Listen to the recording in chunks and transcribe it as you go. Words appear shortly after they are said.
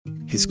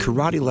his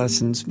karate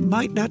lessons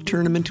might not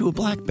turn him into a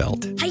black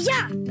belt.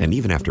 Hi-ya! And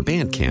even after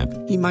band camp,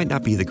 he might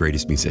not be the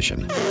greatest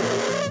musician.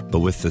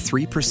 But with the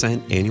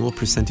 3% annual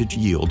percentage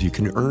yield you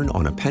can earn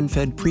on a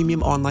PenFed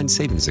premium online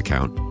savings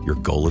account, your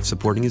goal of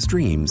supporting his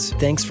dreams...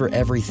 Thanks for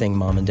everything,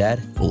 Mom and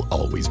Dad. ...will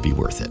always be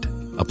worth it.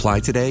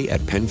 Apply today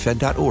at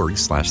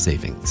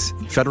PenFed.org/savings.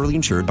 Federally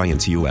insured by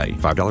NCUA.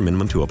 $5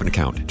 minimum to open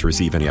account. To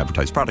receive any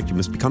advertised product, you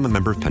must become a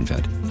member of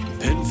PenFed.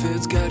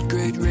 PenFed's got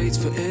great rates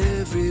for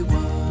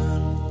everyone.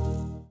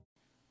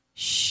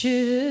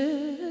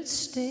 Should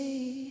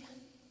stay,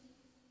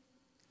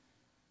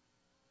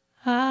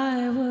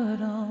 I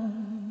would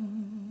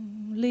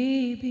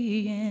only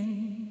be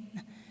in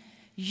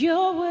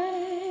your way,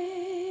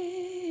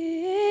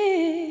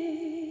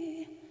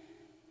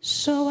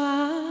 so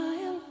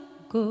I'll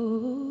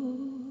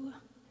go,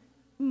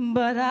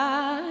 but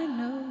I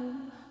know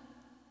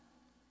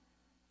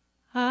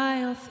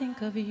I'll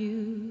think of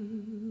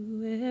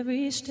you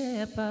every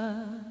step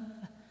of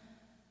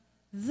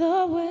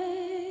the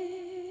way.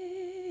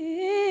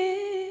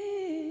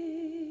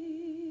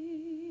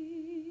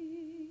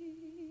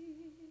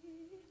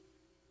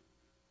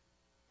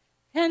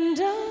 And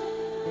I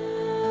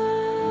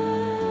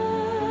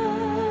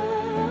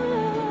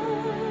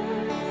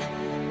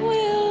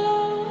will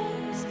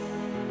always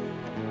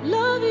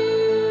love you.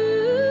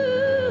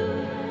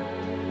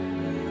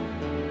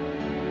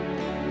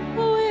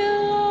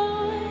 Will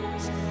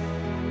always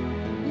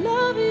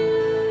love you.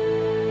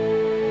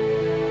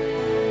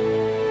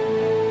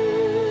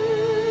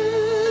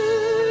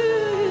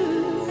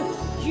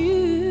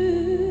 You,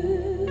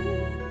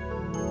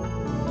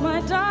 my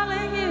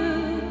darling, you.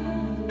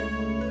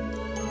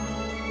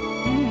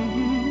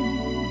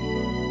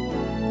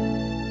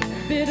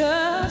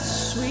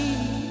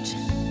 Bittersweet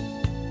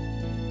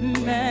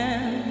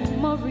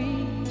memories,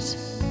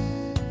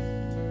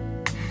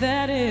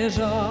 that is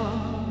all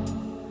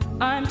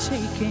I'm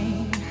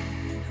taking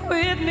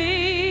with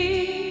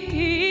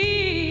me.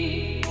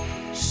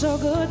 So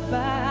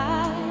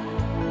goodbye,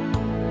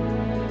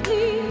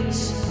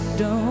 please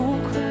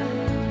don't cry.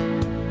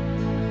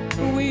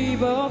 We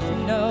both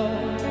know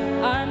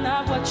I'm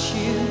not what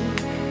you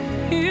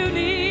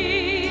need.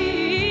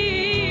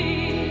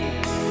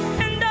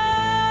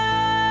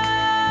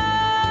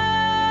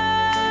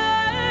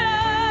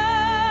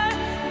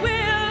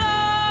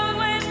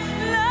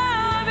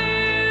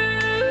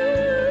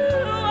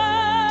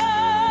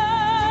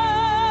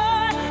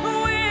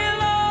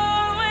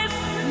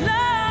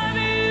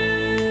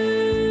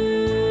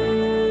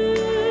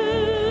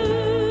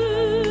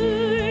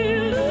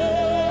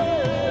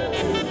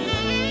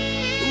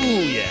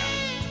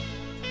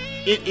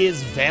 It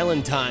is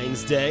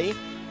Valentine's Day.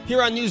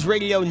 Here on News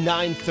Radio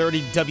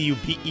 930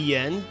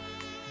 WBEN.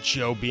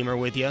 Joe Beamer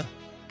with you.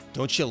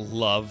 Don't you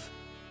love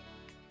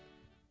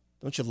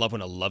when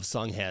a love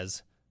song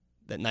has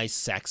that nice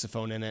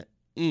saxophone in it?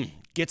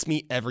 Gets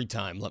me every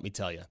time, let me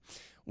tell you.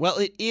 Well,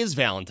 it is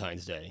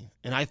Valentine's Day,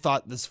 and I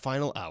thought this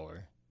final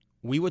hour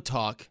we would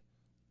talk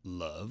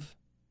love,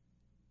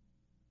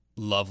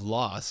 love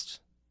lost,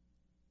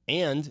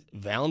 and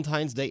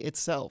Valentine's Day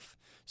itself.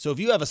 So if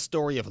you have a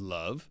story of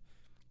love,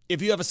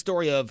 if you have a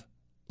story of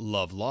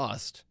love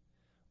lost,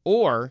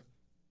 or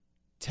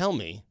tell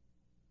me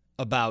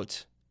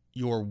about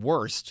your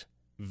worst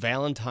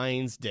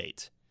Valentine's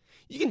date.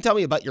 You can tell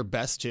me about your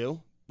best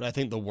too, but I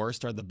think the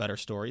worst are the better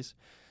stories.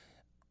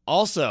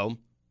 Also,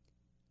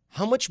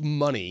 how much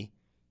money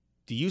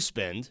do you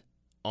spend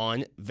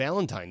on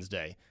Valentine's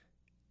Day?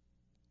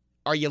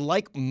 Are you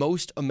like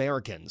most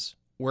Americans,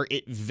 where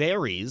it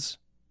varies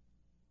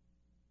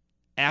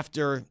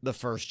after the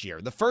first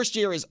year? The first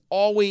year is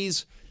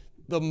always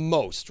the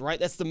most, right?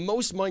 That's the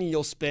most money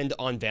you'll spend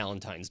on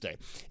Valentine's Day.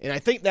 And I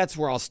think that's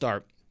where I'll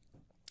start.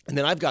 And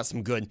then I've got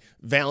some good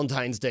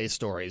Valentine's Day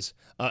stories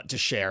to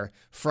share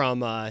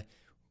from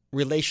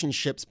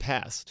relationships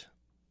past.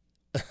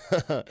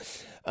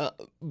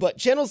 But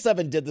Channel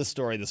 7 did this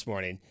story this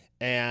morning,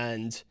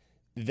 and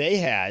they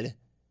had,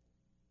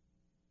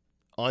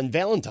 on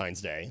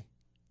Valentine's Day,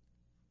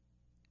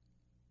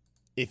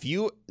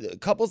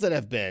 couples that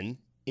have been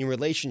in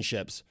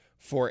relationships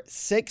for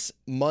 6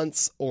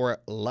 months or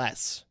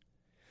less.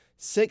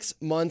 6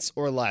 months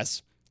or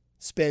less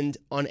spend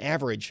on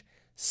average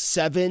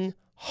 $700.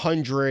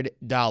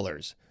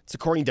 It's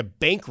according to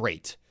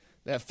Bankrate,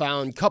 that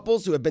found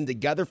couples who have been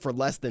together for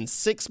less than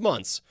 6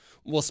 months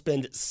will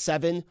spend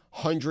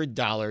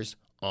 $700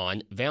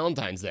 on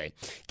Valentine's Day.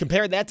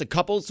 Compare that to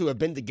couples who have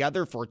been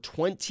together for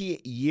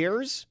 20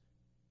 years.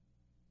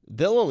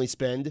 They'll only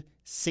spend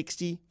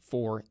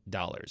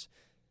 $64.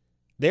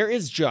 There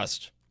is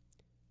just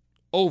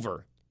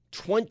over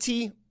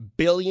 $20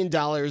 billion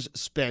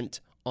spent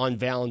on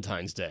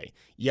Valentine's Day.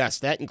 Yes,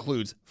 that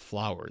includes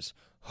flowers,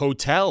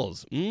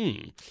 hotels,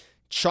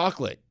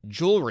 chocolate,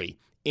 jewelry,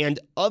 and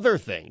other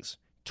things.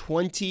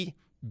 $20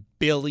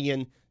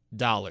 billion.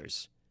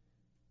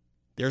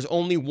 There's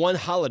only one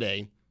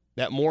holiday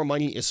that more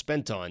money is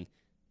spent on,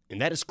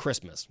 and that is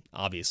Christmas,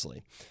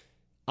 obviously.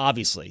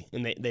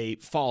 And they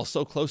fall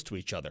so close to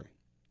each other.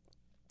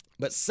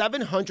 but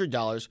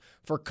 $700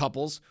 for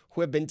couples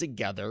who have been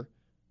together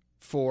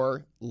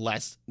for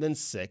less than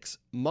 6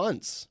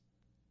 months.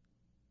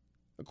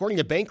 According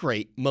to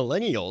Bankrate,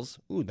 millennials,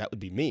 that would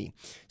be me,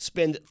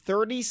 spend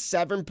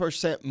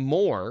 37%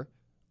 more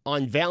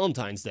on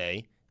Valentine's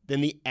Day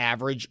than the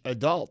average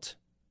adult.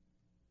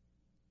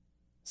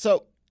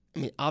 So,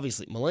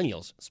 obviously,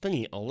 millennials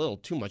spending a little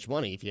too much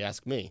money, if you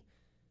ask me.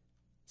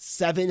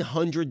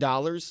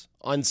 $700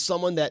 on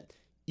someone that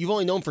you've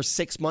only known for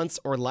 6 months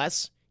or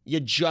less. You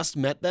just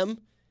met them,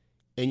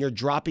 and you're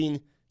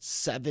dropping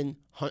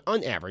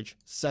on average,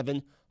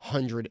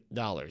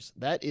 $700.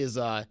 That is,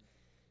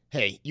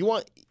 hey, you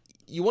want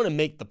to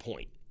make the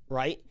point,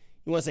 right?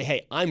 You want to say,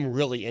 hey, I'm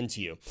really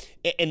into you.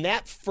 And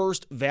that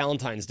first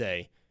Valentine's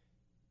Day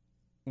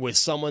with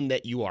someone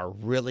that you are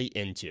really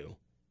into,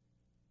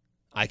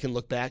 I can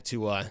look back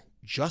to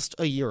just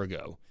a year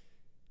ago.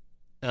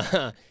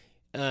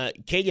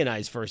 Katie and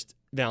I's first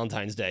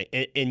Valentine's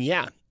Day. And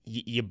yeah,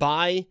 you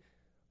buy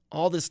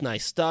all this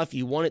nice stuff.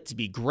 You want it to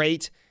be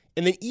great.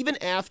 And then even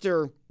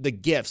after the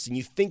gifts, and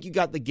you think you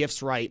got the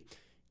gifts right,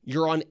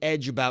 you're on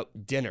edge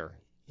about dinner.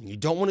 And you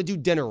don't want to do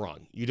dinner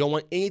wrong. You don't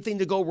want anything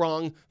to go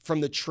wrong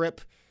from the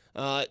trip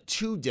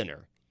to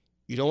dinner.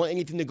 You don't want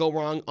anything to go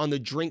wrong on the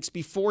drinks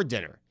before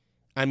dinner.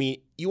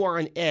 You are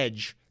on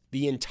edge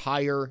the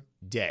entire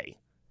day.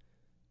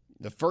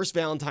 The first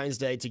Valentine's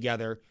Day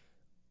together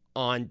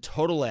on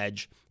total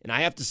edge. And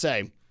I have to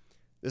say,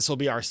 this will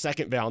be our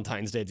second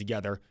Valentine's Day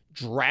together.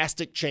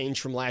 Drastic change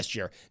from last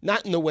year.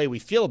 Not in the way we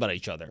feel about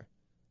each other.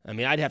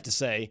 I'd have to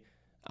say,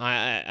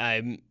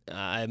 I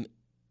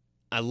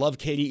love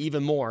Katie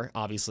even more,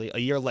 obviously, a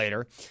year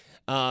later.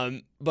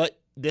 But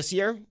this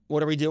year,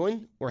 what are we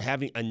doing? We're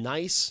having a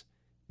nice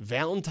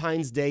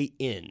Valentine's Day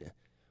in.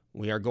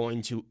 We are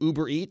going to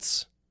Uber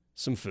Eats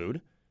some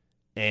food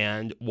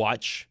and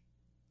watch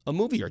a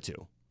movie or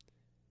two.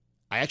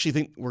 I actually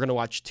think we're going to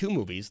watch 2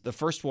 movies. The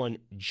first one,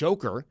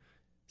 Joker,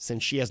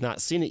 since she has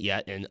not seen it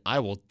yet, and I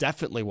will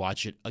definitely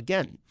watch it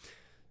again.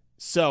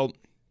 So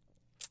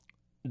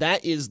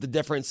that is the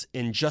difference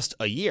in just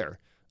a year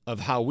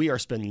of how we are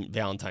spending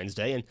Valentine's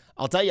Day. And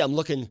I'll tell you, I'm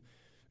looking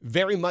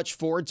very much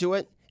forward to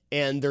it,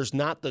 and there's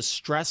not the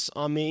stress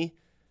on me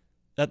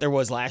that there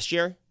was last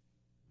year.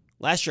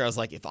 Last year, I was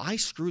like, if I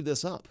screw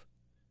this up,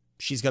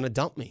 she's going to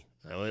dump me.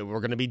 We're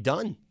going to be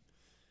done.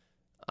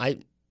 I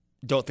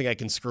don't think I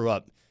can screw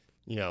up,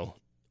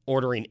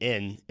 ordering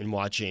in and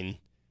watching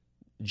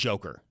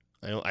Joker.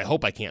 I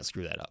hope I can't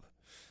screw that up.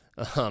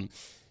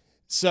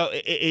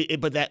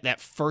 But that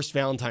first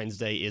Valentine's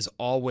Day is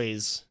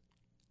always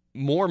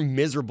more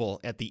miserable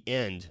at the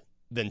end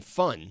than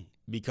fun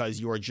because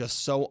you are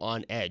just so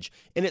on edge.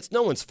 And it's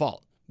no one's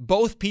fault.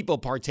 Both people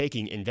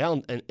partaking in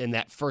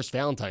that first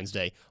Valentine's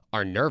Day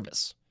are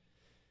nervous.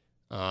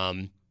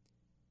 So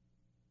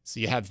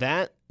you have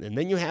that, and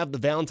then you have the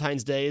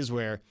Valentine's Days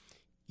where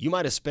you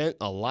might have spent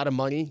a lot of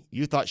money.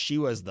 You thought she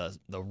was the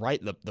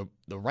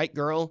right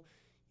girl.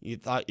 You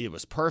thought it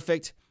was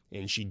perfect,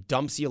 and she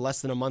dumps you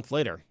less than a month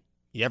later.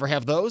 You ever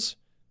have those?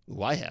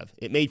 Ooh, I have.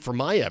 It made for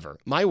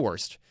my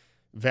worst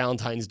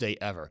Valentine's Day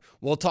ever.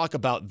 We'll talk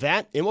about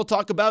that, and we'll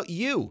talk about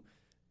you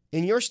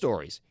and your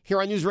stories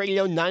here on News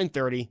Radio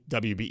 930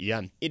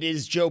 WBEN. It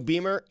is Joe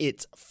Beamer.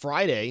 It's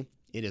Friday.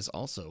 It is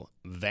also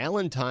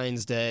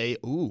Valentine's Day.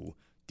 Ooh,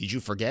 did you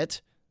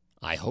forget?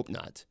 I hope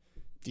not.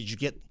 Did you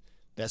get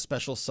that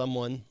special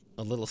someone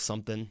a little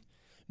something?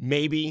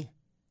 Maybe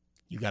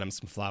you got him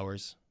some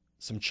flowers,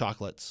 some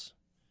chocolates,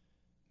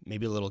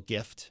 maybe a little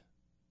gift.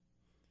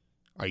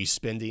 Are you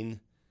spending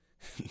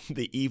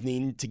the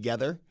evening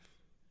together?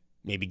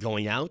 Maybe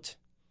going out,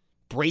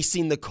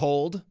 bracing the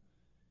cold,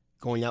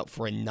 going out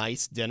for a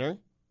nice dinner,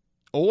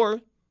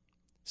 or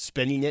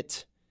spending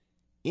it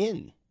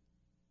in,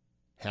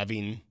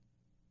 having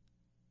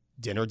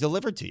dinner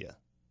delivered to you,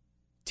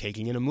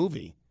 taking in a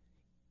movie,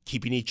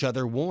 keeping each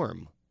other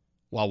warm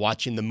while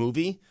watching the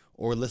movie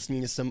or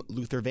listening to some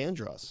Luther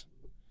Vandross.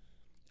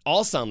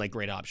 All sound like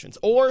great options.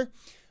 Or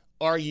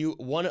are you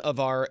one of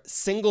our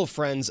single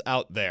friends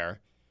out there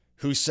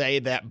who say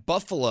that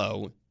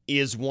Buffalo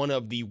is one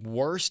of the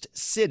worst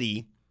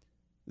cities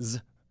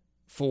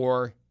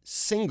for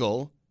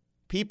single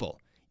people?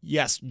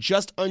 Yes,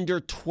 just under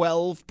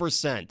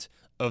 12%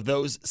 of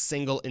those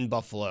single in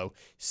Buffalo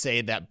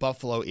say that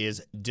Buffalo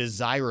is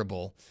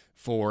desirable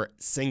for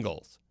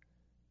singles.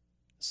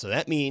 So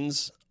that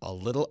means a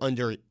little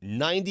under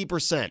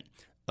 90%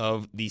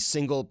 of the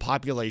single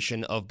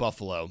population of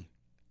Buffalo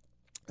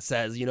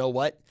says, you know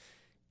what?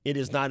 It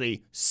is not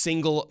a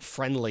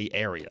single-friendly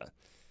area.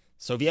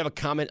 So if you have a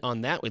comment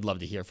on that, we'd love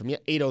to hear from you.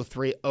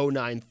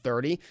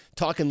 803-0930.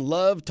 Talking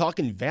love,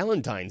 talking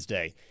Valentine's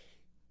Day.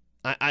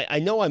 I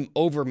know I'm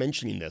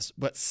over-mentioning this,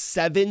 but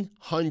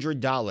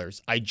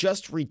 $700. I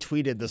just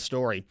retweeted the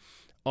story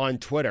on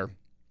Twitter,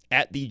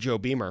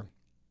 @TheJoeBeamer,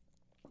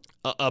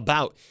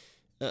 about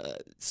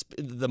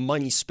the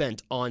money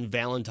spent on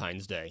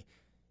Valentine's Day.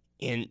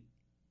 And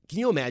can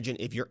you imagine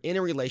if you're in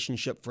a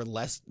relationship for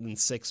less than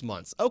 6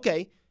 months?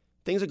 Okay,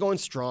 things are going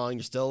strong.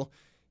 You're still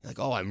Like,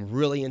 oh, I'm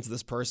really into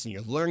this person.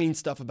 You're learning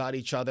stuff about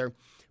each other.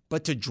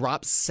 But to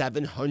drop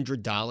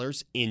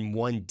 $700 in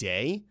one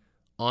day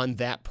on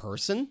that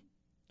person,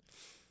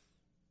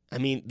 I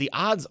mean, the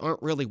odds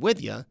aren't really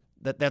with you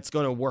that that's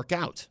going to work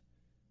out.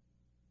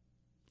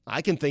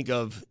 I can think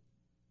of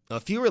a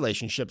few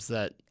relationships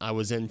that I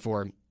was in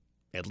for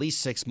at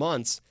least 6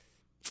 months.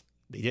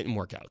 They didn't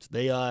work out.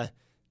 They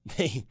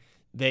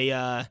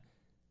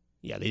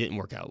didn't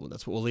work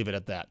out. We'll leave it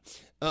at that.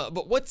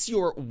 But what's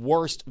your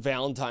worst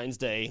Valentine's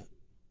Day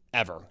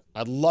ever?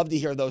 I'd love to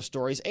hear those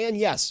stories. And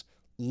yes,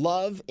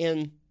 love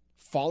and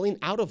falling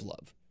out of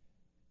love.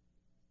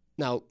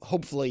 Now,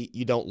 hopefully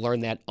you don't learn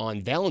that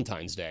on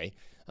Valentine's Day,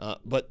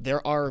 but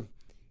there are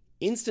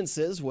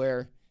instances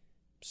where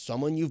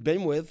someone you've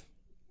been with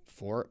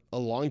for a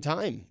long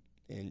time,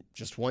 and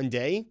just one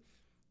day,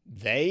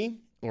 they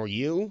or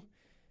you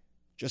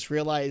just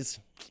realize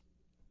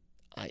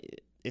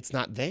it's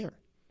not there.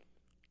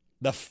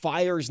 The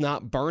fire's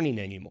not burning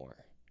anymore.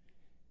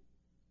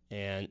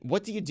 And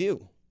what do?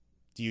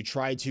 Do you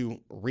try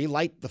to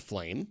relight the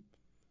flame?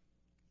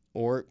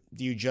 Or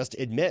do you just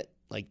admit,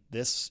 like,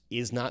 this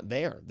is not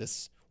there?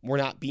 We're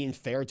not being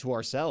fair to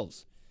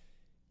ourselves.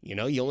 You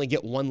know, you only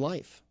get one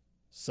life.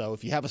 So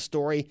if you have a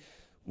story,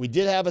 we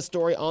did have a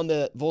story on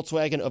the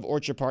Volkswagen of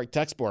Orchard Park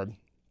text board.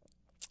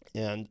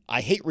 And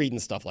I hate reading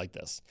stuff like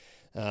this.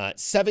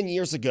 7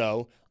 years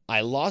ago, I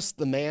lost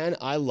the man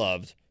I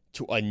loved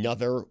to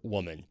another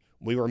woman.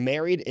 We were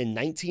married in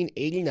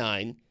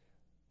 1989.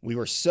 We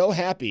were so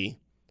happy,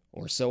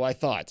 or so I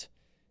thought.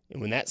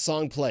 And when that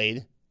song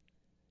played,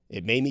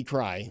 it made me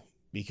cry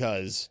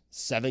because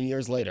 7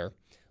 years later,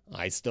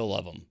 I still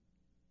love him.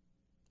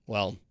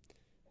 Well,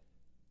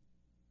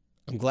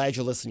 I'm glad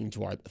you're listening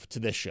to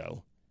this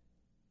show.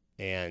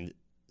 And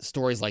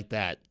stories like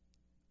that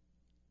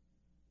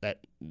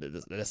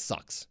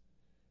sucks.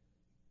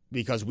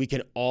 Because we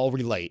can all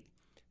relate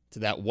to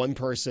that one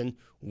person.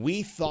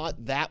 We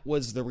thought that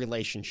was the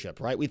relationship,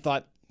 right? We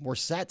thought, we're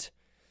set.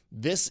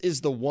 This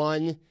is the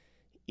one,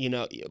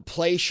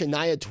 play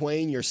Shania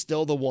Twain, you're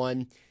still the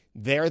one.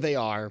 There they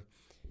are,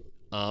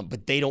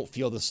 but they don't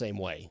feel the same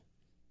way.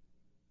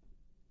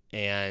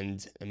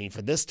 And, I mean,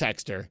 for this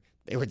texter,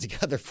 they were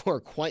together for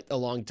quite a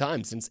long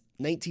time, since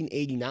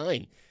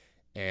 1989.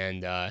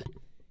 And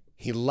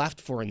he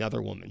left for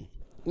another woman.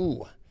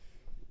 Ooh.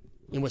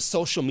 And with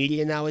social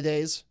media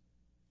nowadays,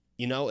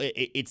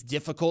 it's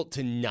difficult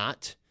to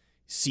not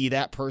see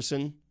that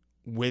person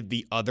with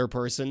the other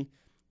person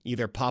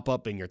either pop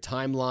up in your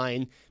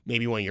timeline.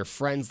 Maybe one of your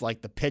friends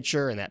like the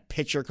picture, and that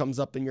picture comes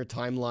up in your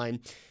timeline.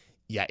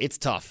 Yeah, it's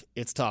tough.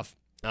 It's tough.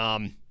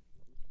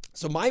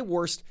 So my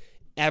worst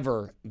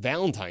ever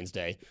Valentine's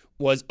Day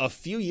was a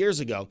few years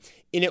ago,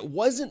 and it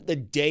wasn't the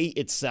day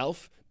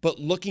itself, but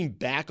looking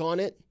back on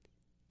it,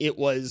 it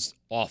was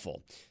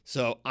awful.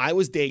 So I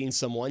was dating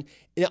someone,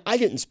 and I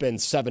didn't spend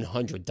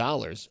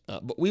 $700,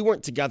 but we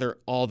weren't together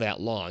all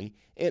that long,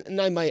 and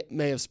I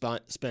may have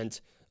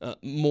spent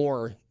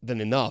more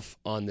than enough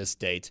on this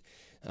date.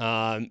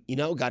 Got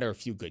her a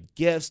few good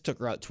gifts, took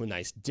her out to a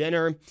nice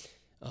dinner.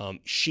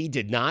 She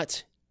did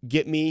not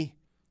get me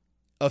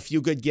a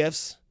few good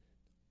gifts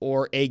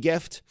or a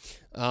gift.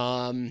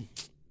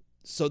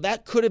 So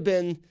that could have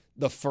been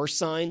the first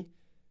sign.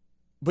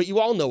 But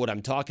you all know what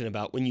I'm talking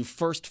about. When you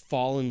first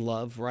fall in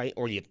love, right?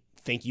 Or you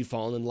think you've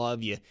fallen in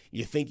love, you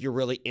think you're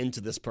really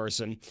into this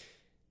person,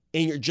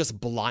 and you're just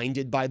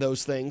blinded by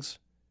those things.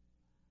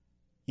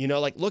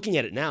 Like looking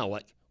at it now,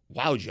 like,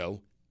 wow,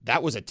 Joe,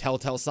 that was a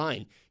telltale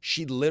sign.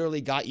 She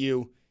literally got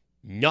you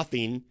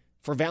nothing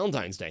for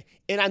Valentine's Day.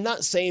 And I'm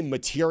not saying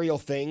material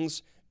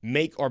things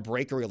make or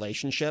break a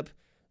relationship,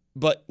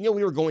 but,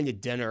 we were going to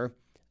dinner.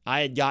 I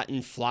had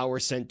gotten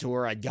flowers sent to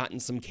her. I'd gotten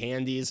some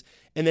candies,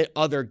 and then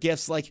other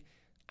gifts. Like,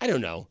 I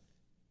don't know.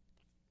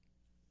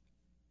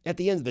 At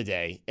the end of the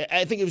day,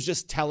 I think it was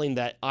just telling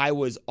that I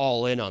was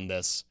all in on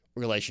this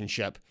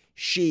relationship.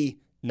 She,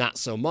 not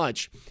so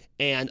much.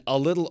 And a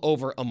little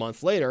over a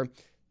month later,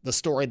 the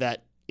story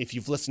that if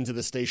you've listened to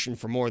the station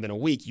for more than a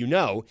week,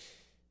 a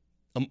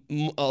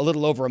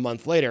little over a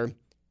month later,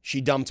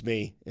 she dumped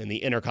me in the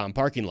Intercom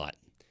parking lot.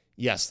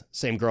 Yes,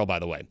 same girl, by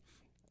the way.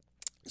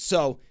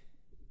 So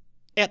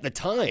at the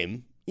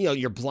time,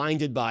 you're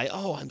blinded by,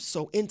 oh, I'm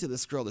so into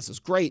this girl. This is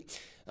great.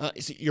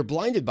 So you're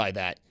blinded by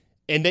that.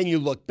 And then you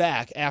look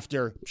back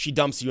after she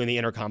dumps you in the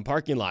Intercom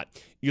parking lot.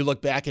 You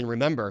look back and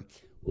remember,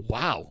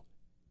 wow,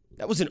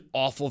 that was an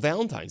awful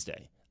Valentine's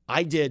Day.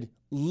 I did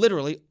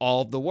literally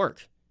all of the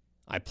work.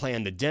 I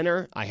planned the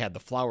dinner. I had the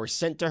flowers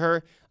sent to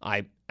her.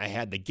 I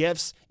had the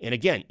gifts. And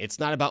again, it's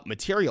not about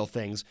material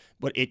things,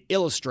 but it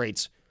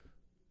illustrates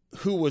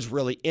who was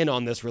really in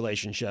on this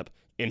relationship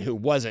and who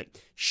wasn't.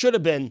 Should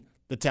have been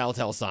the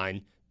telltale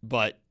sign,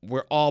 but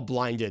we're all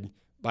blinded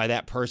by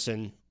that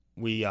person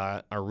we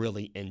are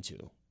really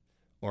into,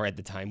 or at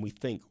the time we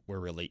think we're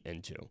really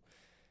into.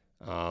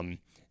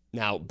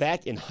 Now,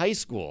 back in high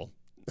school,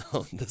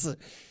 this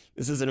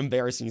is an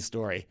embarrassing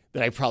story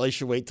that I probably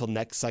should wait till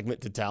next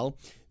segment to tell,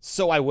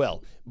 so I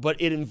will.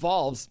 But it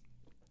involves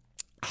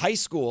high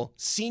school,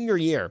 senior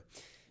year,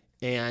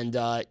 And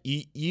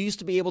you used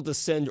to be able to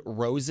send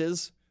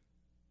roses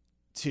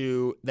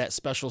to that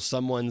special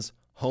someone's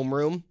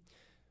homeroom.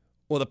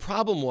 Well, the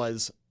problem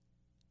was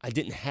I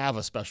didn't have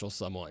a special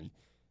someone.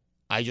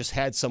 I just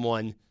had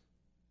someone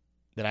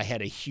that I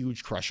had a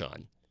huge crush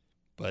on.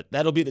 But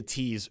that'll be the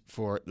tease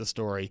for the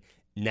story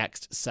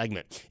next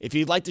segment. If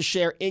you'd like to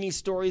share any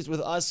stories with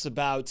us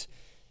about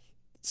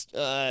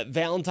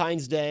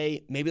Valentine's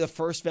Day, maybe the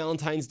first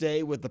Valentine's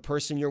Day with the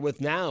person you're with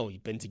now,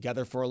 you've been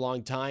together for a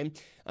long time,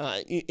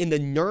 in the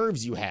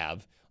nerves you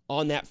have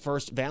on that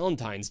first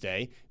Valentine's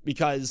Day,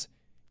 because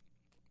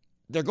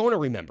they're going to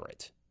remember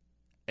it.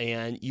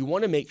 And you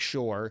want to make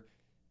sure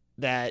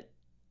that,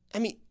 I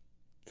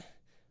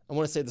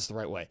want to say this the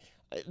right way.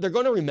 They're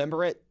going to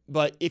remember it,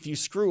 but if you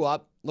screw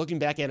up, looking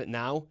back at it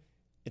now,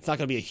 it's not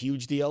going to be a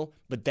huge deal.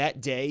 But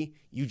that day,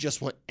 you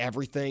just want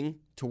everything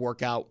to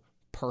work out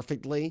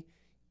perfectly.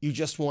 You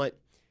just want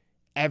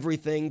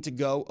everything to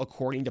go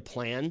according to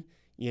plan,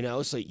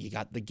 so you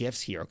got the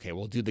gifts here. Okay,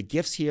 we'll do the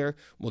gifts here.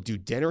 We'll do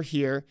dinner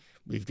here.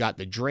 We've got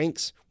the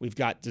drinks. We've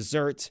got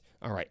dessert.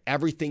 All right,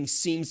 everything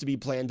seems to be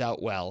planned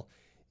out well.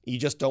 You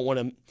just don't want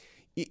to,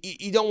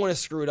 you don't want to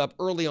screw it up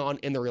early on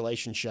in the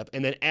relationship.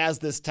 And then as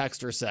this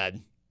texter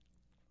said,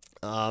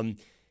 a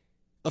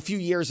few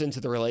years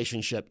into the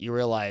relationship, you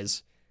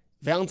realize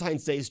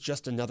Valentine's Day is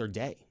just another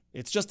day.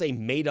 It's just a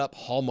made-up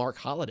Hallmark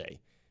holiday,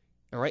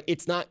 all right?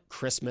 It's not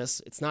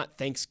Christmas. It's not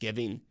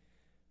Thanksgiving,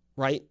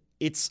 right?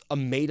 It's a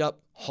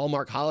made-up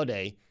Hallmark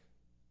holiday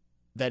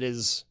that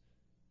is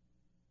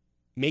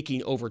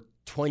making over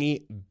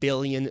 $20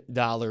 billion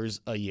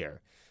a year.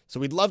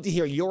 So we'd love to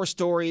hear your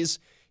stories,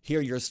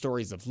 hear your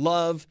stories of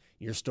love,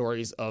 your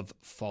stories of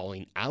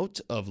falling out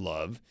of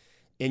love.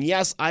 And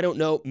yes, I don't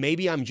know,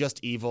 maybe I'm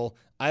just evil.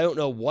 I don't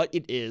know what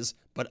it is,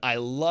 but I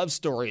love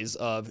stories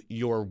of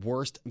your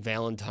worst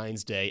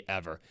Valentine's Day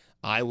ever.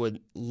 I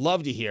would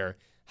love to hear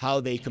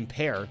how they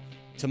compare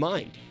to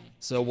mine.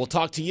 So we'll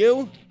talk to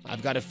you.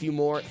 I've got a few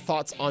more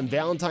thoughts on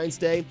Valentine's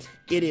Day.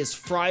 It is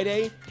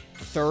Friday,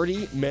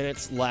 30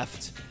 minutes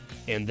left,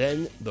 and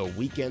then the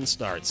weekend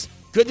starts.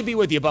 Good to be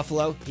with you,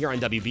 Buffalo, here on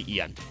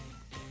WBEN.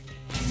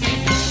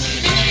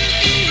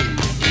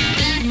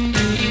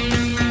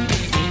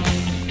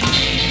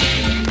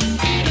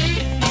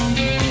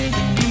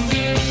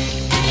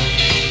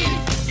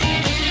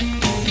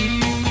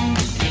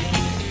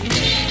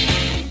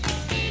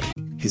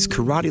 His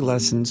karate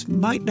lessons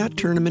might not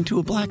turn him into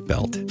a black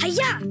belt.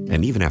 Hi-ya!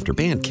 And even after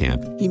band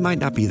camp, he might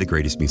not be the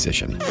greatest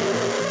musician.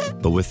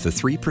 But with the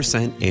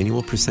 3%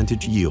 annual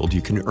percentage yield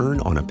you can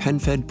earn on a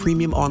PenFed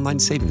premium online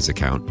savings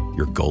account,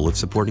 your goal of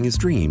supporting his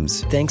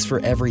dreams... Thanks for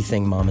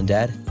everything, Mom and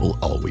Dad. ...will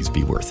always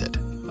be worth it.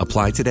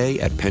 Apply today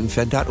at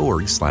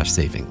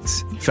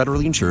PenFed.org/savings.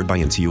 Federally insured by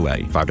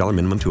NCUA. $5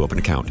 minimum to open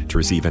account. To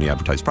receive any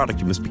advertised product,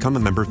 you must become a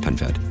member of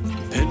PenFed.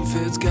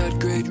 PenFed's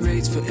got great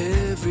rates for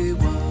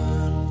everyone.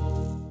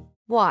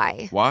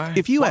 Why? Why?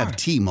 If you have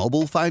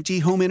T-Mobile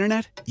 5G home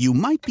internet, you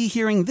might be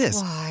hearing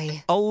this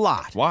Why? a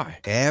lot. Why?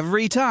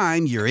 Every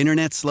time your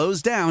internet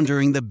slows down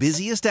during the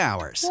busiest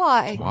hours.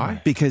 Why?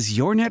 Why? Because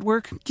your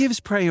network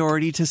gives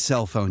priority to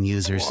cell phone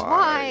users.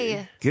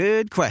 Why?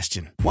 Good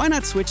question. Why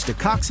not switch to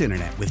Cox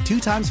Internet with 2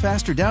 times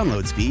faster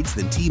download speeds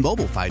than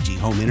T-Mobile 5G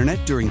home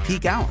internet during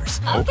peak hours?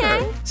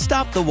 Okay.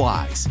 Stop the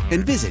whys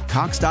and visit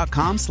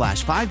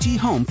cox.com/5G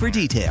home for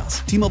details.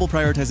 T-Mobile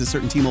prioritizes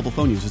certain T-Mobile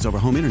phone users over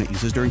home internet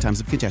users during times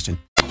of congestion.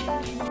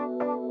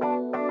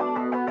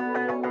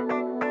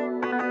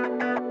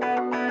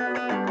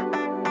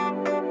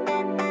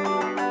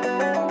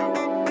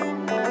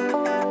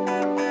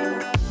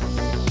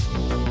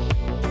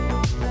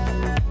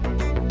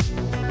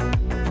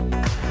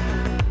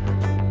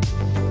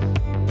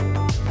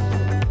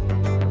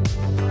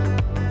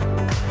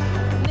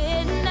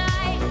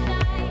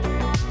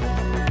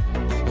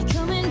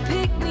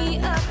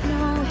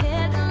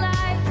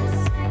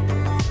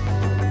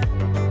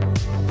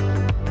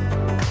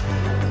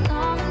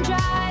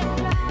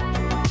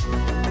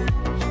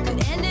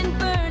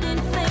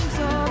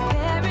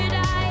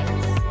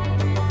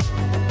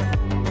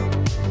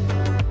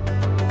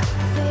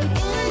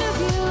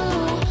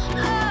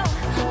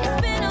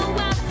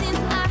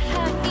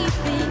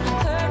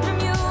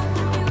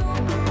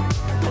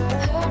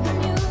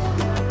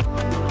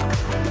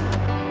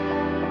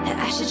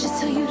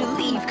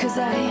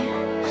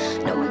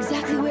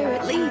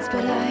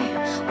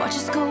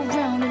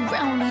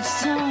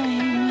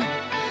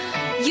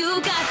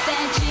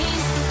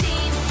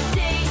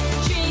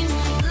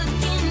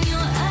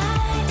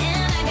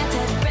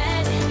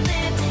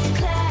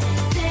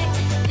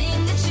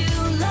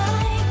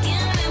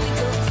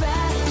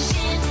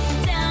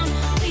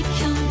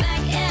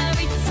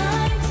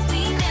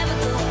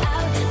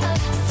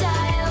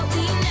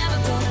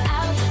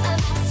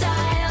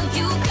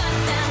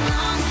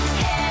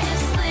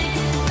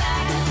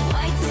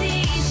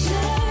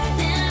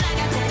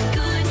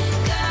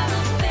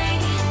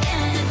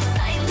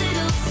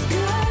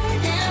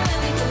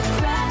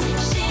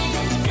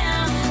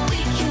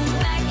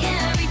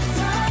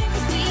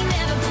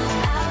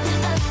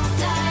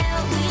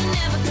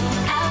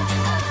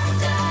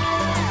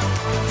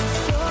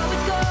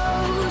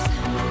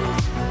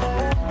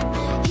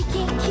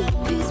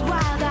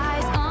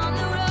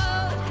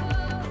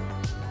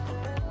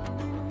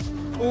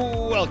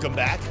 Welcome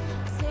back.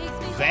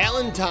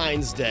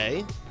 Valentine's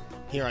Day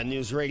here on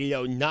News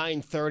Radio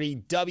 930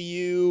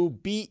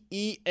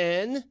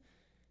 WBEN.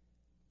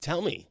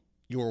 Tell me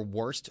your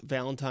worst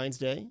Valentine's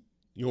Day,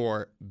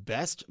 your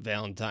best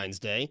Valentine's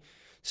Day,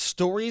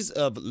 stories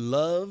of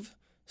love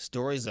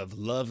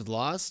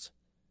lost,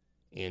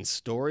 and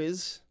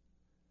stories,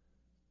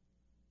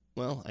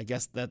 well, I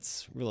guess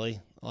that's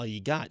really all you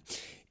got.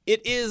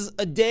 It is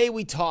a day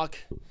we talk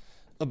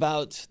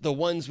about the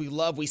ones we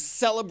love. We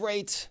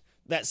celebrate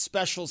that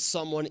special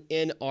someone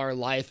in our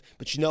life.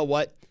 But you know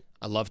what?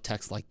 I love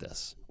texts like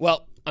this.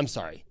 Well, I'm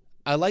sorry.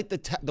 I like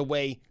the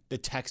way the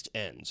text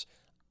ends.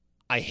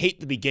 I hate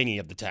the beginning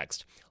of the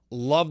text.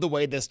 Love the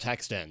way this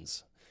text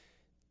ends.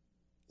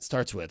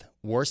 Starts with,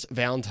 worst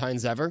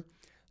Valentine's ever.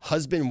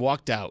 Husband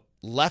walked out,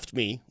 left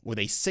me with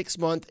a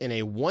 6-month and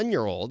a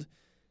 1-year-old.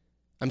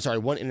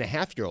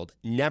 1.5-year-old,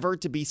 never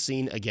to be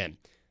seen again.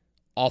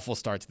 Awful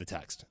start to the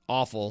text.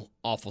 Awful,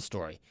 awful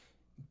story.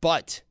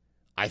 But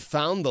I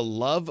found the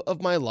love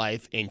of my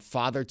life and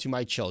father to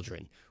my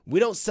children.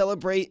 We don't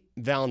celebrate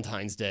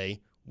Valentine's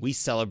Day. We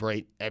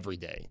celebrate every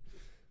day.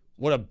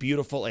 What a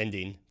beautiful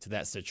ending to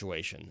that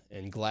situation.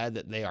 And glad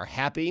that they are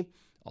happy.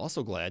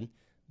 Also glad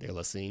they're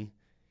listening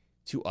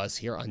to us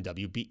here on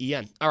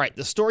WBEN. All right,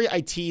 the story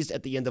I teased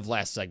at the end of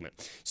last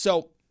segment.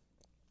 So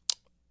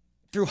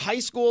through high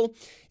school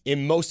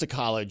and most of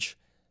college,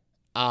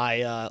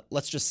 I,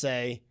 let's just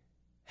say,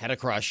 had a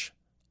crush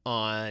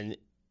on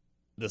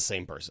the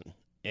same person.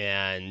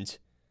 And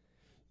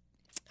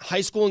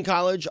high school and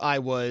college, I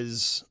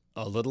was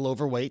a little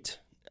overweight.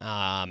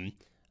 My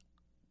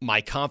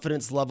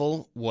confidence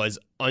level was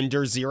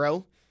under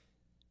 0.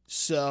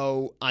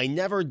 So I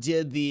never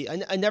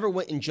I never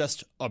went and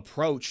just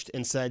approached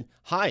and said,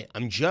 "Hi,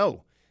 I'm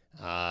Joe.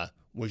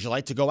 Would you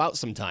like to go out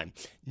sometime?"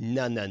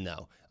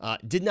 No.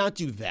 Did not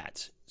do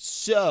that.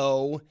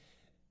 So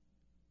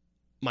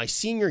my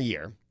senior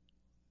year,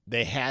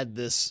 they had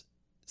this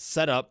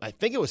set up, I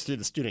think it was through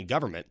the student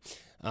government,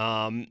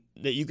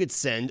 that you could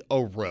send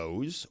a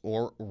rose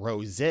or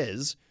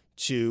roses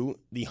to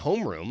the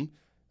homeroom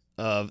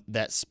of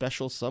that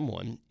special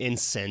someone and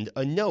send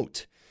a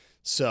note.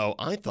 So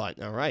I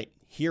thought, all right,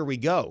 here we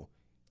go.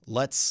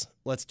 Let's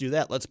do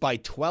that. Let's buy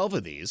 12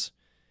 of these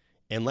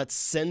and let's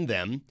send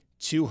them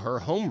to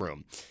her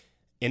homeroom.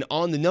 And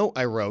on the note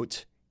I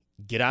wrote,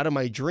 "Get out of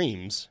my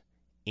dreams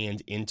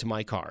and into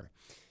my car."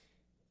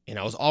 And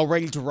I was all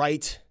ready to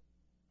write,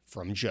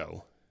 "From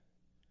Joe."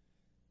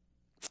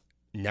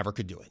 Never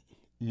could do it.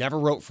 Never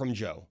wrote "From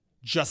Joe."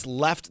 Just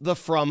left the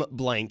 "from"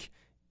 blank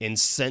and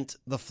sent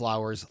the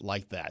flowers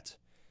like that.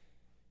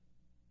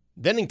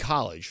 Then in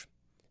college,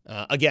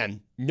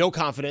 again, no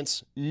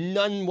confidence,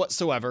 none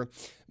whatsoever,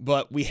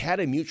 but we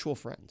had a mutual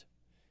friend.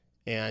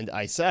 And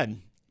I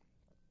said,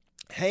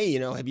 "Hey,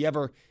 have you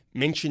ever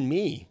mentioned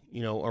me,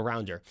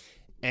 around her?"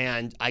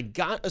 And I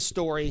got a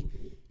story.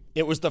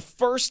 It was the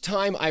first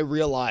time I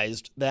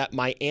realized that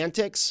my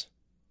antics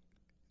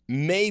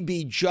may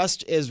be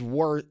just as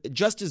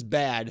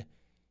bad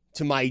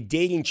to my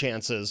dating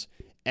chances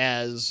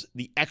as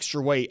the extra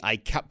weight I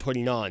kept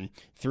putting on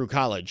through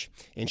college.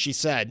 And she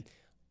said,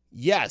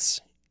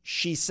 yes,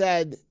 she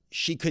said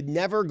she could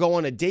never go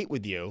on a date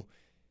with you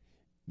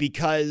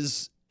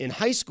because in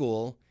high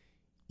school,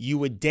 you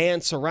would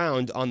dance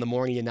around on the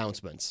morning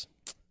announcements.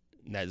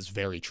 And that is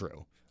very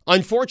true.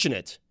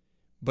 Unfortunate,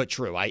 but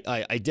true.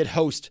 I did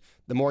host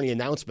the morning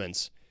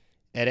announcements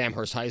at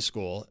Amherst High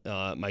School,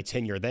 my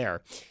tenure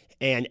there,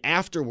 and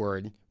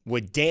afterward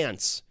would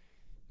dance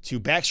to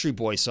Backstreet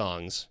Boys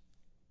songs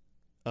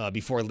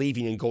before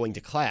leaving and going to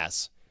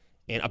class.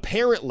 And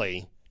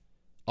apparently,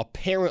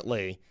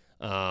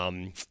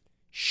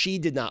 she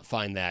did not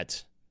find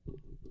that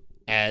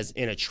as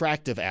an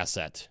attractive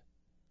asset,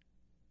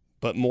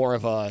 but more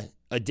of a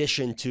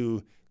addition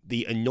to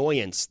the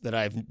annoyance that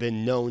I've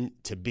been known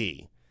to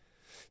be.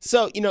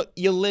 So,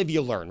 you live,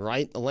 you learn,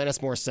 right?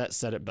 Alanis Morissette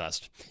said it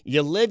best.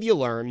 You live, you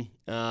learn.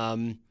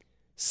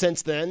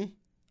 Since then,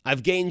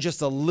 I've gained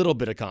just a little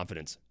bit of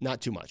confidence.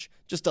 Not too much.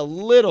 Just a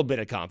little bit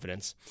of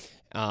confidence.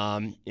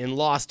 And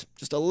lost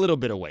just a little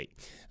bit of weight.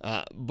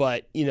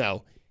 But,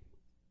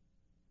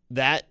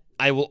 that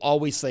I will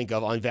always think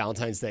of on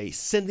Valentine's Day,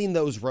 sending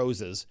those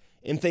roses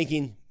and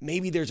thinking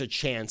maybe there's a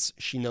chance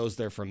she knows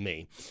they're from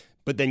me.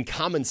 But then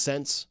common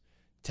sense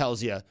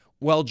tells you,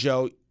 well,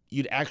 Joe,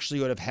 would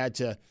have had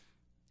to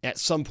at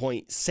some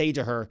point say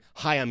to her,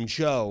 "Hi, I'm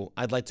Joe.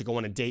 I'd like to go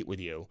on a date with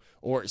you,"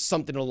 or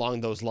something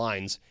along those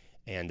lines,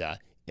 and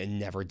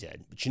never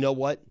did. But you know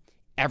what?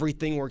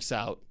 Everything works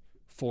out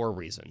for a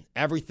reason.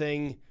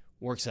 Everything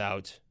works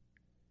out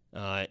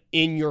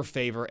in your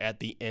favor at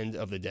the end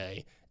of the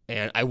day.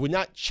 And I would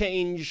not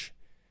change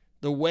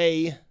the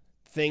way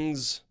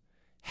things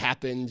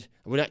happened.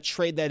 I would not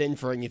trade that in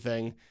for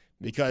anything,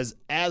 because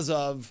as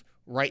of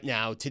right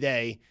now,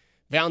 today,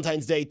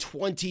 Valentine's Day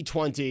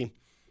 2020,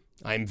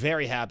 I'm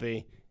very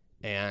happy,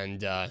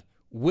 and now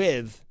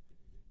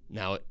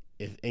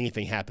if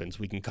anything happens,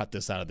 we can cut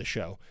this out of the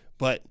show,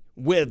 but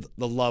with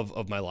the love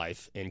of my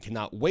life, and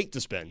cannot wait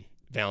to spend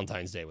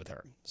Valentine's Day with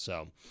her.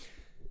 So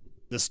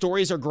The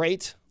stories are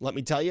great. Let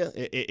me tell you,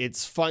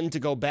 it's fun to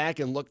go back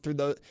and look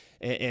through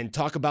and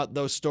talk about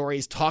those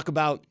stories. Talk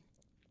about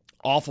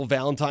awful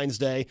Valentine's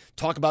Day.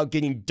 Talk about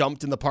getting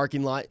dumped in the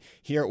parking lot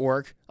here at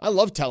work. I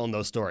love telling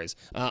those stories,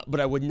 but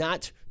I would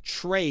not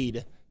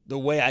trade the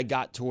way I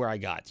got to where I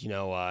got,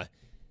 for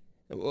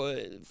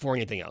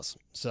anything else.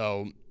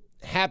 So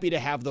happy to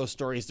have those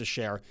stories to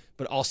share,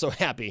 but also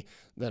happy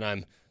that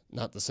I'm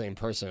not the same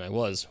person I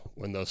was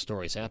when those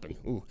stories happened.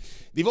 Ooh.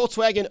 The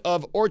Volkswagen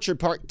of Orchard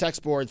Park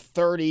text board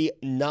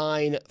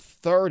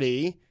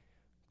 3930,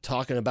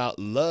 talking about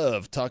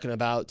love, talking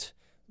about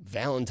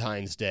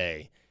Valentine's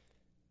Day.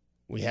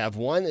 We have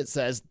one that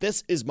says,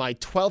 this is my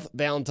 12th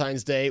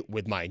Valentine's Day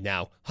with my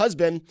now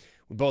husband.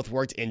 We both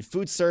worked in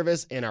food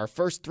service, and our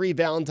first 3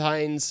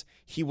 Valentines,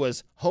 he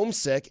was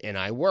homesick and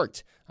I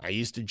worked. I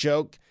used to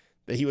joke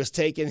that he was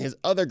taking his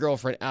other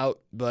girlfriend out,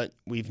 but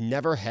we've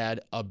never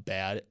had a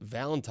bad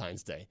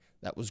Valentine's Day.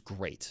 That was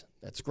great.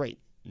 That's great.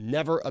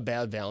 Never a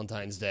bad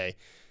Valentine's Day.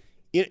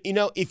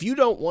 If you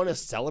don't want to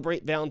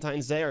celebrate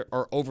Valentine's Day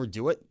or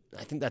overdo it,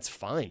 I think that's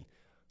fine.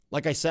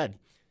 Like I said,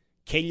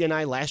 Katie and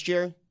I last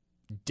year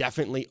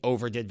definitely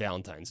overdid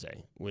Valentine's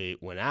Day. We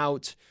went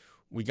out,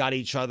 we got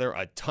each other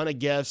a ton of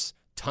gifts,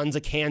 tons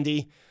of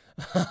candy.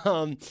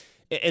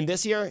 And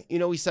this year,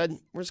 we said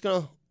we're just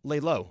going to lay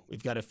low.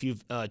 We've got a few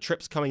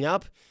trips coming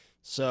up,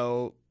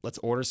 so let's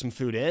order some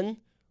food in.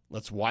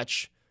 Let's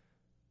watch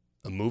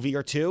a movie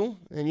or two.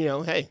 And,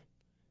 hey,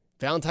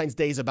 Valentine's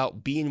Day is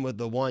about being with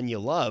the one you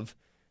love.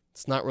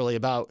 It's not really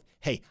about,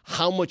 hey,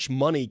 how much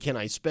money can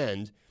I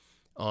spend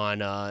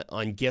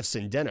on gifts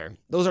and dinner?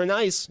 Those are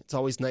nice. It's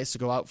always nice to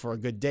go out for a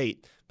good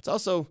date. But it's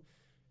also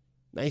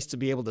nice to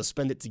be able to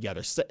spend it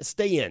together.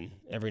 Stay in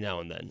every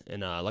now and then.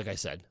 And like I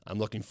said, I'm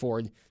looking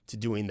forward to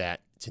doing that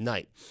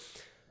tonight.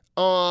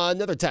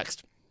 Another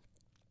text.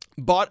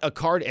 Bought a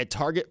card at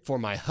Target for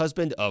my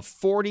husband of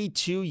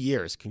 42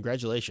 years.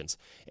 Congratulations.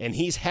 And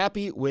he's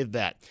happy with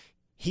that.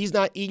 He's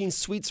not eating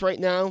sweets right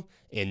now,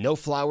 and no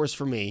flowers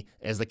for me,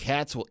 as the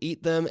cats will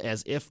eat them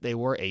as if they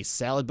were a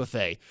salad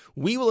buffet.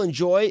 We will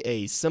enjoy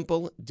a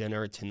simple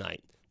dinner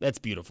tonight. That's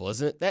beautiful,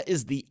 isn't it? That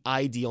is the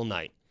ideal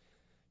night.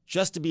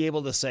 Just to be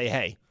able to say,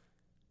 hey,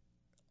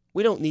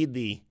 we don't need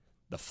the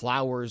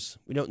flowers.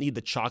 We don't need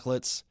the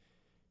chocolates.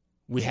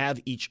 We have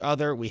each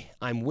other.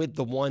 I'm with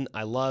the one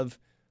I love.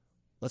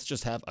 Let's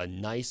just have a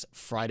nice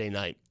Friday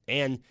night.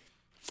 And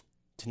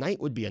tonight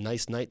would be a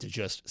nice night to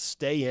just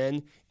stay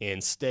in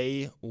and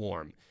stay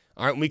warm.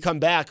 All right, when we come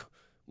back,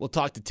 we'll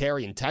talk to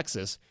Terry in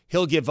Texas.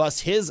 He'll give us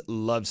his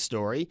love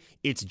story.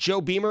 It's Joe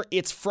Beamer.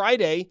 It's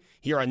Friday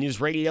here on News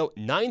Radio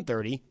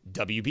 930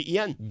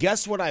 WBEN.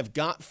 Guess what I've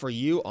got for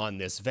you on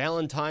this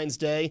Valentine's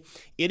Day?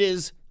 It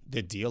is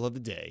the deal of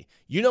the day.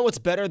 You know what's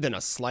better than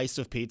a slice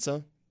of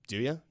pizza? Do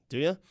you?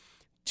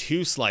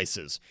 2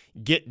 slices.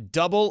 Get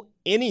double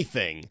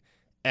anything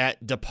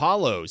at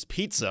DePaulo's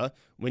Pizza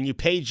when you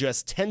pay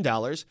just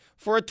 $10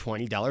 for a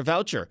 $20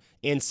 voucher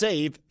and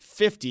save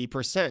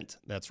 50%.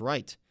 That's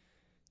right.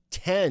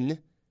 10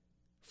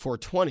 for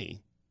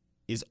 20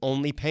 is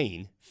only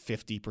paying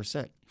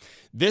 50%.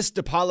 This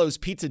DePaulo's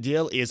Pizza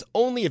deal is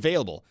only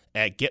available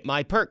at Get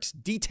My Perks.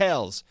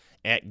 Details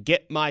at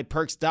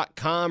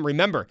getmyperks.com.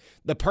 Remember,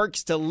 the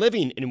perks to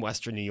living in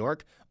Western New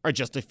York are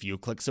just a few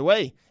clicks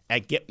away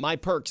at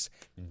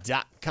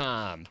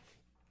getmyperks.com.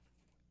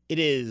 It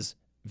is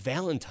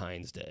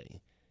Valentine's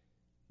Day,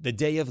 the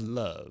day of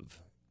love,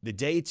 the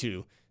day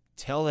to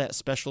tell that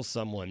special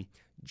someone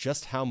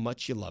just how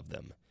much you love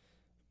them.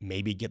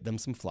 Maybe get them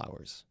some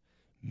flowers.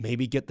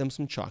 Maybe get them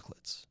some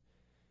chocolates.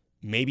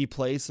 Maybe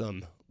play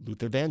some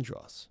Luther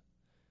Vandross.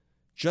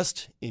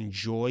 Just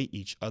enjoy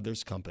each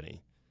other's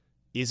company.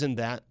 Isn't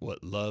that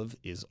what love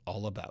is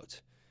all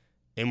about?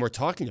 And we're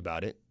talking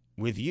about it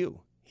with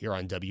you here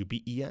on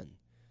WBEN.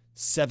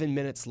 7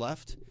 minutes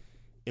left,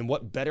 and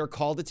what better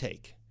call to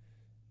take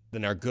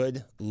than our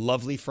good,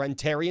 lovely friend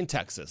Terry in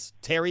Texas.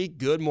 Terry,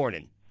 good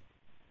morning.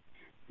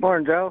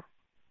 Morning, Joe.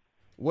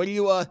 What do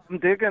you I'm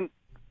digging.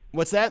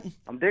 What's that?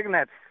 I'm digging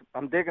that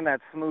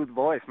smooth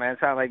voice, man. It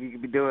sounds like you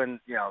could be doing,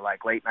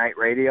 like late night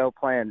radio,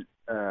 playing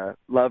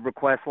Love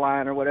Request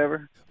Line or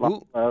whatever.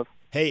 Love.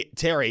 Hey,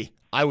 Terry,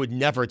 I would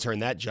never turn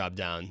that job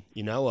down.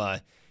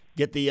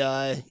 Get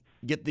the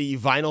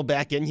vinyl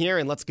back in here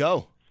and let's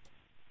go.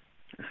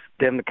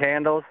 Dim the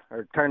candles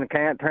or turn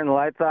the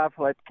lights off,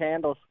 light the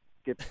candles.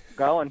 Get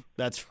going.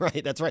 That's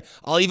right.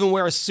 I'll even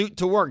wear a suit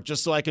to work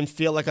just so I can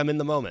feel like I'm in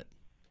the moment.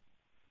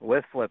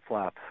 With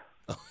flip-flops.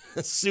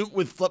 A suit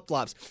with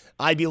flip-flops.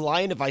 I'd be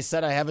lying if I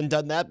said I haven't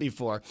done that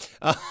before.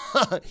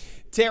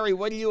 Terry,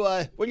 what do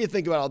you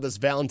think about all this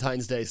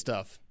Valentine's Day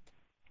stuff?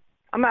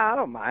 I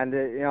don't mind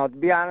it, to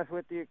be honest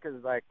with you,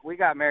 because, we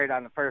got married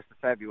on the 1st of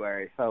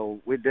February, so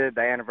we did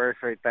the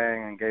anniversary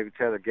thing and gave each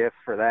other gifts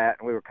for that,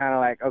 and we were kind of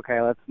like, okay,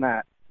 let's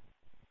not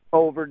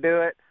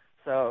overdo it.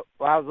 So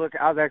I was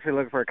actually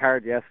looking for a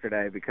card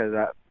yesterday because,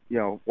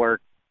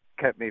 work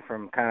kept me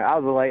from I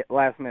was a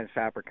last-minute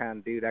shopper kind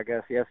of dude, I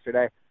guess,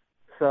 yesterday.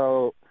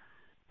 So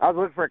I was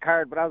looking for a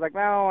card, but I was like,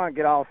 man, I don't want to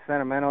get all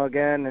sentimental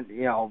again. And,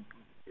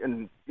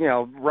 and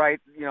write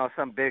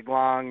some big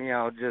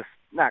long just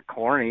not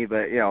corny,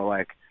 but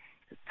like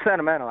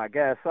sentimental, I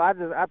guess. So I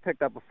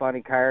picked up a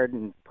funny card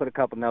and put a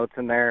couple notes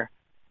in there,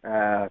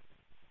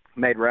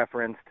 made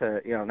reference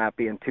to not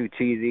being too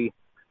cheesy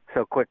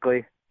so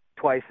quickly,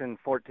 twice in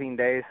 14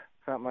 days,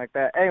 something like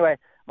that. Anyway,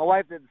 my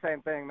wife did the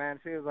same thing, man.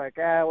 She was like,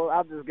 well,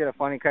 I'll just get a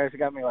funny card. She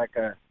got me like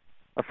a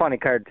funny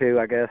card too,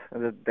 I guess.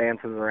 It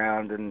dances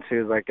around, and she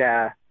was like,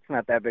 it's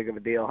not that big of a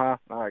deal, huh?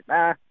 I'm like,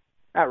 nah,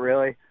 not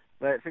really.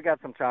 But she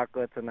got some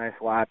chocolates, a nice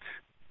watch,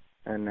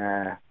 and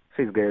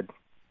she's good.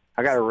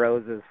 I got her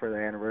roses for the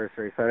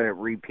anniversary, so I didn't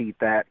repeat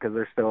that because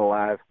they're still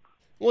alive.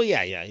 Well,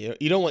 yeah.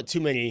 You don't want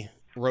too many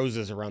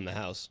roses around the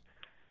house.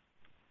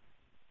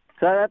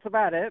 So that's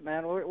about it,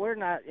 man. We're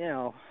not,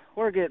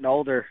 we're getting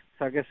older,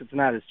 so I guess it's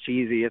not as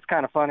cheesy. It's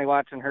kind of funny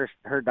watching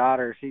her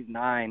daughter. She's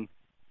 9,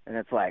 and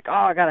it's like, oh,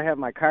 I got to have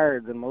my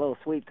cards and my little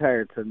sweet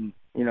tarts and,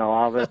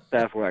 all this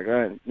stuff. We're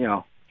like,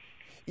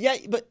 Yeah,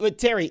 but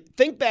Terry,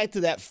 think back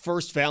to that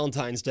first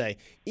Valentine's Day.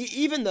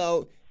 Even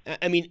though,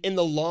 I mean, in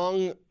the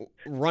long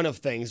run of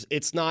things,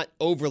 it's not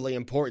overly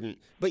important.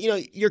 But,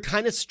 you're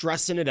kind of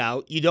stressing it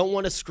out. You don't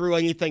want to screw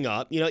anything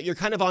up. You're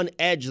kind of on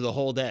edge the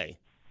whole day.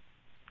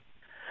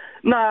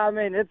 No, I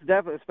mean, it's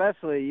definitely,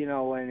 especially,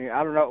 when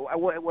I don't know,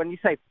 when you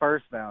say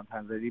first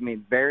Valentine's Day, do you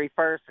mean very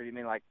first, or do you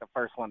mean like the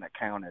first one that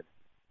counted?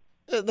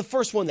 The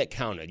first one that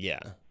counted,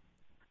 yeah.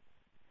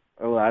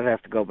 Oh, I'd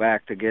have to go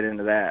back to get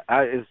into that.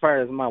 As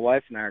far as my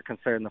wife and I are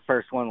concerned, the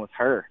first one with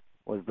her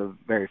was the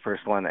very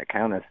first one that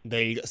counted.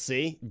 There you go.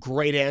 See?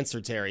 Great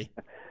answer, Terry.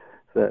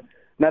 So,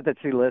 not that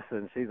she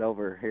listens. She's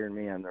over hearing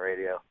me on the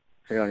radio.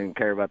 She don't even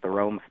care about the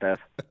Rome stuff.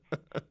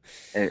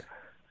 Anyway.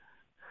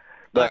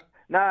 But,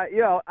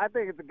 no, I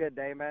think it's a good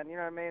day, man. You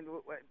know what I mean?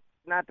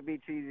 Not to be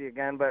cheesy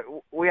again, but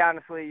we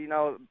honestly,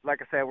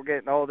 like I said, we're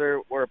getting older.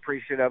 We're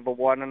appreciative of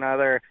one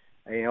another.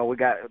 We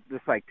got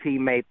this like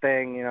teammate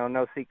thing,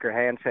 no secret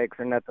handshakes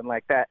or nothing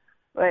like that.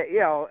 But,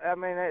 I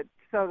mean,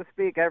 so to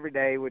speak, every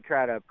day we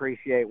try to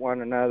appreciate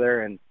one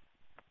another and,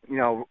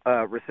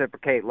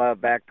 reciprocate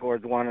love back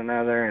towards one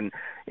another and,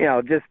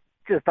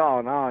 just all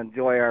in all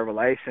enjoy our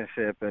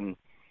relationship. And,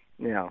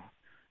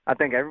 I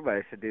think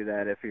everybody should do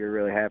that if you're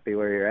really happy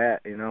where you're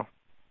at,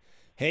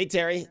 Hey,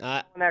 Terry.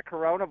 When that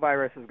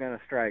coronavirus is going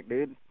to strike,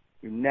 dude,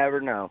 you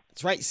never know.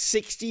 That's right.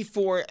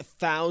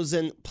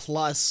 64,000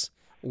 plus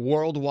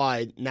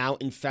worldwide now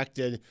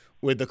infected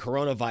with the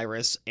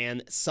coronavirus.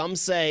 And some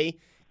say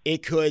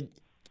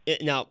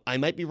now, I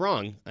might be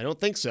wrong. I don't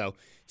think so.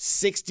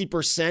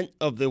 60%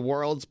 of the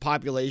world's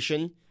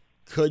population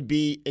could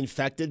be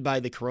infected by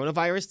the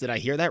coronavirus. Did I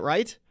hear that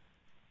right?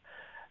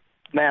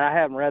 Man, I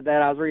haven't read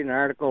that. I was reading an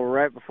article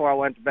right before I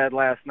went to bed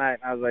last night,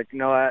 and I was like, you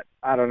know what?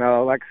 I don't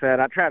know. Like I said,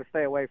 I try to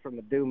stay away from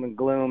the doom and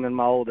gloom in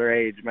my older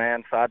age,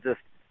 man. So I just,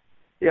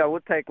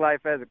 we'll take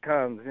life as it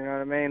comes, you know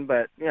what I mean?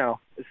 But,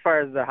 as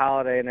far as the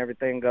holiday and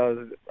everything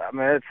goes, I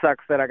mean, it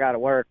sucks that I got to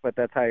work, but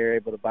that's how you're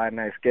able to buy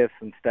nice gifts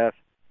and stuff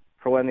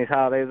for when these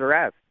holidays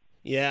arrive.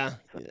 Yeah,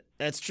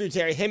 that's true,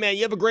 Terry. Hey, man,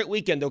 you have a great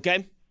weekend,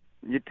 okay?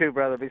 You too,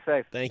 brother. Be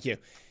safe. Thank you.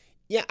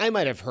 Yeah, I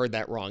might have heard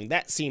that wrong.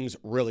 That seems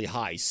really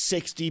high.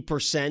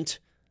 60%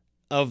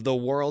 of the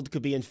world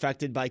could be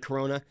infected by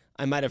corona.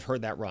 I might have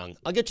heard that wrong.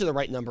 I'll get you the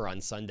right number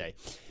on Sunday.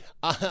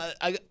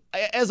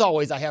 As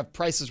always, I have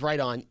Prices Right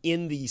on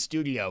in the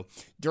studio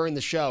during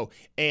the show.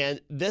 And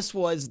this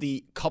was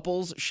the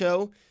couples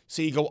show.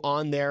 So you go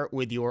on there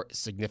with your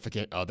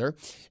significant other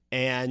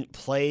and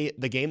play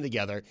the game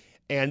together.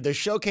 And the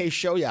Showcase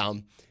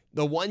Showdown,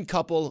 the one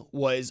couple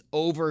was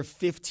over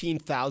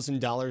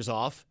 $15,000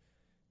 off.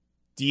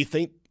 Do you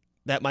think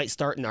that might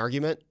start an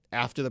argument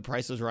after the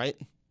Price is Right?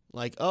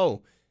 Like,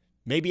 oh,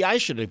 maybe I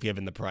should have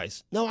given the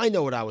price. No, I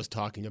know what I was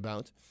talking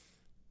about.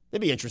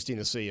 It'd be interesting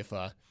to see if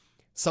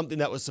something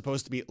that was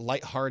supposed to be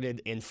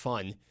lighthearted and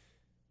fun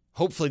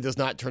hopefully does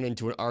not turn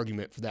into an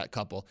argument for that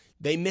couple.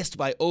 They missed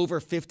by over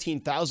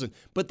 $15,000,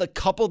 but the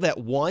couple that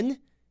won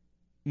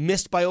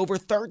missed by over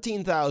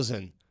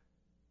 $13,000.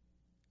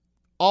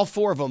 All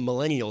four of them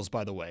millennials,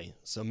 by the way,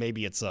 so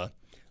maybe it's a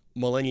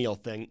millennial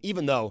thing,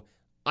 even though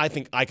I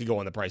think I could go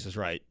on The Price is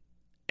Right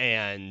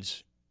and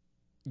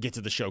get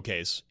to the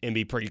showcase and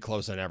be pretty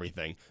close on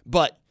everything.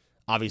 But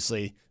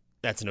obviously,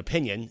 that's an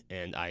opinion,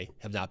 and I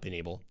have not been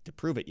able to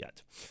prove it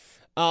yet.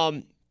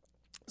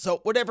 So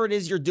whatever it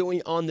is you're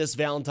doing on this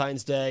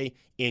Valentine's Day,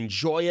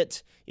 enjoy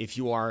it. If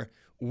you are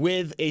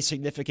with a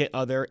significant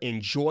other,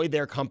 enjoy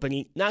their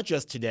company, not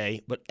just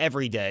today, but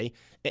every day.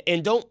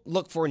 And don't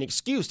look for an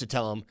excuse to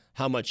tell them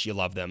how much you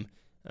love them.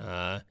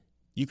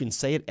 You can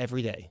say it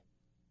every day.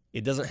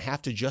 It doesn't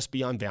have to just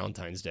be on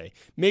Valentine's Day.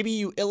 Maybe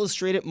you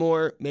illustrate it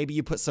more. Maybe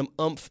you put some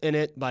oomph in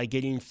it by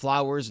getting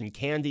flowers and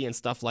candy and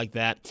stuff like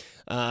that.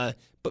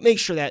 But make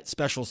sure that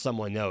special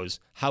someone knows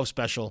how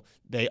special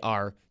they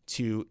are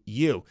to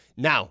you.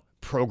 Now,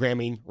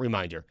 programming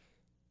reminder.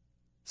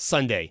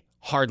 Sunday,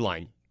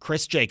 Hardline.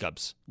 Chris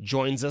Jacobs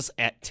joins us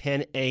at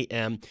 10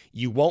 a.m.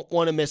 You won't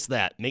want to miss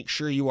that. Make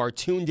sure you are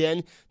tuned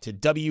in to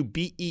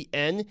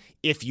WBEN.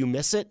 If you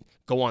miss it,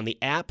 go on the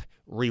app,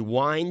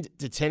 rewind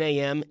to 10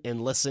 a.m.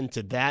 and listen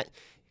to that.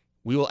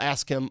 We will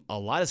ask him a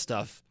lot of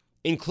stuff,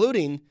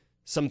 including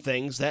some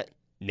things that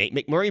Nate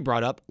McMurray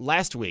brought up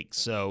last week.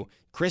 So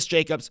Chris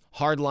Jacobs,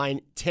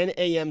 Hardline, 10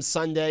 a.m.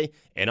 Sunday.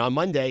 And on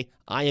Monday,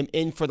 I am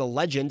in for the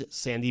legend,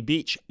 Sandy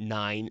Beach,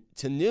 9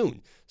 to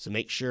noon. So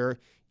make sure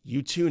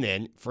you tune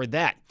in for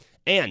that.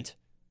 And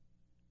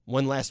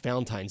one last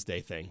Valentine's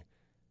Day thing.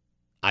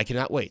 I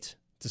cannot wait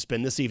to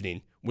spend this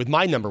evening with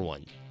my number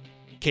one,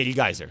 Katie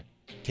Geiser.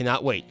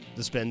 Cannot wait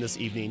to spend this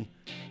evening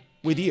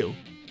with you.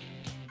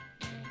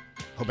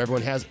 Hope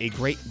everyone has a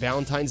great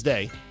Valentine's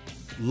Day.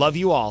 Love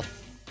you all.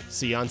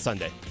 See you on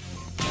Sunday.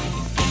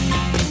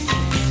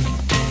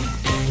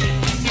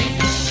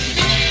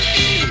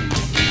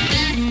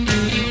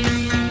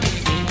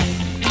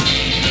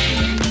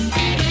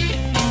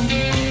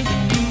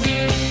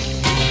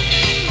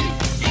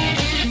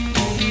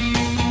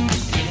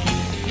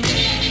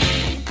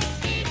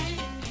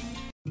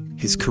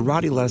 His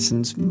karate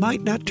lessons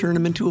might not turn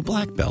him into a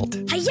black belt.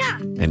 Hi-ya!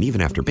 And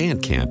even after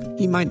band camp,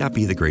 he might not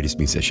be the greatest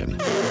musician.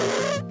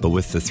 But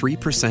with the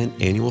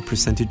 3% annual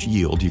percentage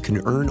yield you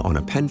can earn on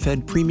a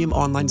PenFed premium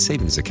online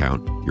savings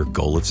account, your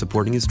goal of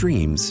supporting his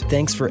dreams...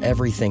 Thanks for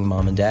everything,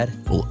 Mom and Dad.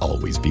 ...will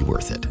always be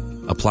worth it.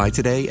 Apply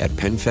today at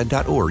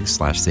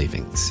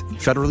PenFed.org/savings.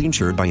 Federally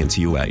insured by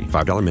NCUA.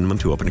 $5 minimum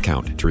to open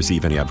account. To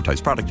receive any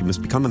advertised product, you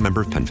must become a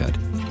member of PenFed.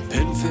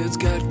 PenFed's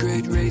got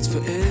great rates for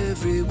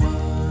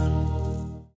everyone.